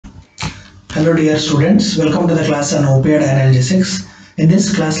Hello dear students, welcome to the class on opioid analgesics. In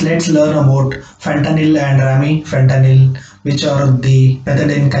this class, let's learn about fentanyl and remifentanil, which are the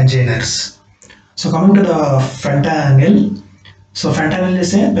methadone containers. So coming to the fentanyl, fentanyl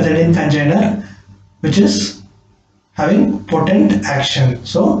is a methadone container which is having potent action.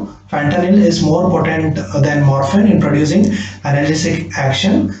 So fentanyl is more potent than morphine in producing analgesic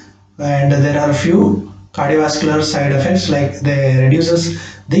action, and there are a few cardiovascular side effects, like they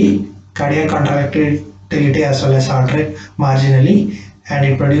reduces the cardiac contractility as well as heart rate marginally, and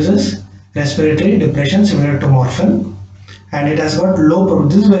it produces respiratory depression similar to morphine, and it has got low,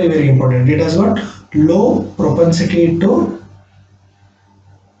 this is very important, it has got low propensity to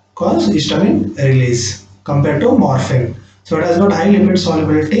cause histamine release compared to morphine. So it has got high lipid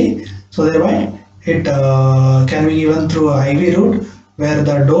solubility, so thereby it can be given through IV route, where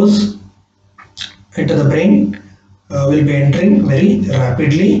the dose into the brain will be entering very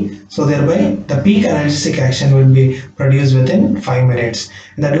rapidly, so thereby the peak analgesic action will be produced within 5 minutes.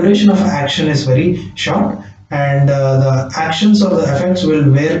 The duration of action is very short, and the actions or the effects will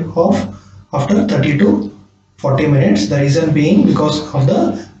wear off after 30 to 40 minutes. The reason being because of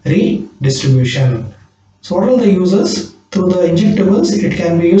the redistribution. So what are the uses? Through the injectables, it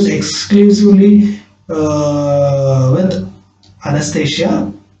can be used exclusively with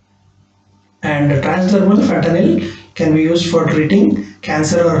anesthesia, and transdermal fentanyl can be used for treating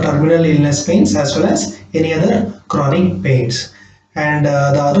cancer or terminal illness pains as well as any other chronic pains. And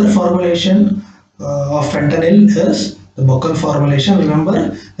the other formulation of fentanyl is the buccal formulation.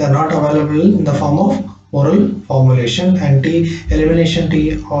 Remember, they are not available in the form of oral formulation, and elimination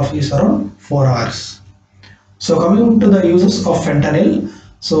of is around 4 hours. So coming to the uses of fentanyl,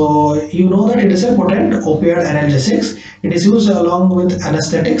 so you know that it is a potent opioid analgesics. It is used along with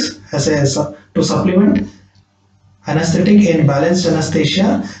anesthetics to supplement anesthetic in balanced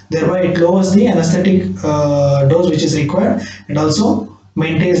anesthesia. Thereby it lowers the anesthetic dose which is required, and also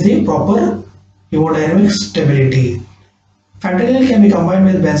maintains the proper hemodynamic stability. Fentanyl can be combined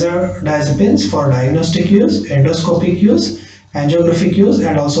with benzodiazepines for diagnostic use, endoscopic use, angiographic use,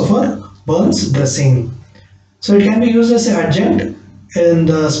 and also for burns dressing. So it can be used as an adjunct in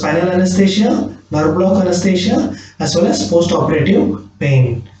the spinal anesthesia, nerve block anesthesia, as well as post-operative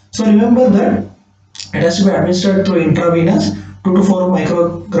pain. So remember that it has to be administered through intravenous 2 to 4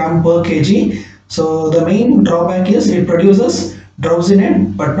 microgram per kg. So the main drawback is it produces drowsiness,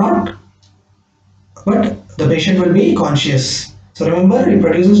 but the patient will be conscious. So remember, it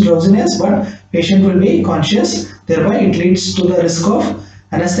produces drowsiness, but patient will be conscious. Thereby it leads to the risk of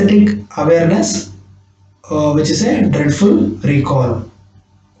anesthetic awareness, which is a dreadful recall.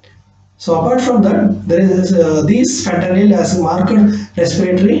 So apart from that, there is these fentanyl has marked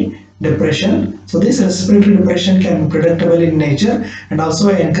respiratory depression. So this respiratory depression can be predictable in nature, and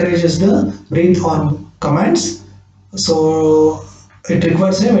also encourages the breathe on commands. So it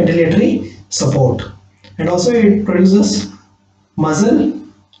requires a ventilatory support, and also it produces muscle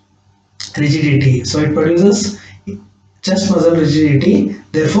rigidity. So it produces chest muscle rigidity.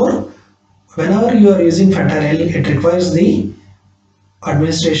 Therefore, whenever you are using fentanyl, it requires the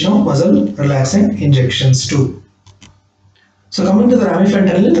administration of muscle relaxant injections too. So coming to the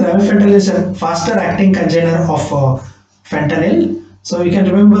remifentanil is a faster acting container of fentanyl. So you can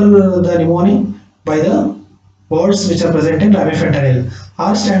remember the mnemonic by the words which are present in remifentanil.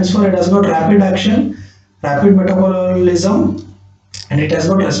 R stands for, it has got rapid action, rapid metabolism, and it has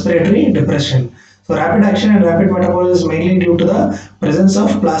got respiratory depression. So rapid action and rapid metabolism is mainly due to the presence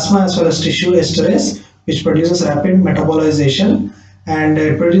of plasma as well as tissue esterase, which produces rapid metabolization, and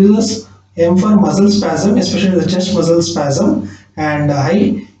it produces M for muscle spasm, especially the chest muscle spasm, and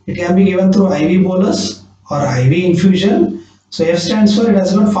I, it can be given through IV bolus or IV infusion. So F stands for, it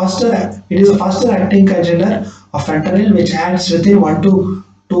has got faster, it is a faster acting container of fentanyl which acts within 1 to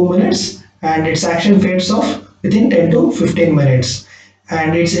 2 minutes, and its action fades off within 10 to 15 minutes,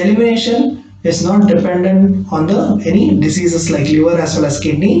 and its elimination is not dependent on any diseases like liver as well as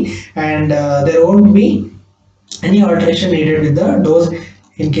kidney, and there won't be any alteration needed with the dose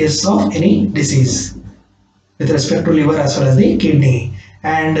in case of any disease with respect to liver as well as the kidney.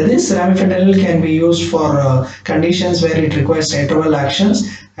 And this remifentanil can be used for conditions where it requires interval actions,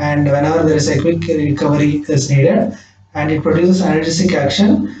 and whenever there is a quick recovery is needed, and it produces analgesic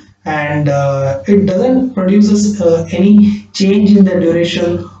action, and it doesn't produces any change in the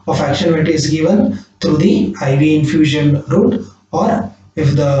duration of action when it is given through the IV infusion route, or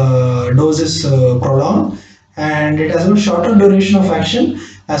if the dose is prolonged, and it has a shorter duration of action,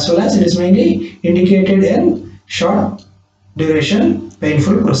 as well as it is mainly indicated in short duration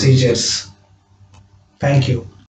painful procedures. Thank you.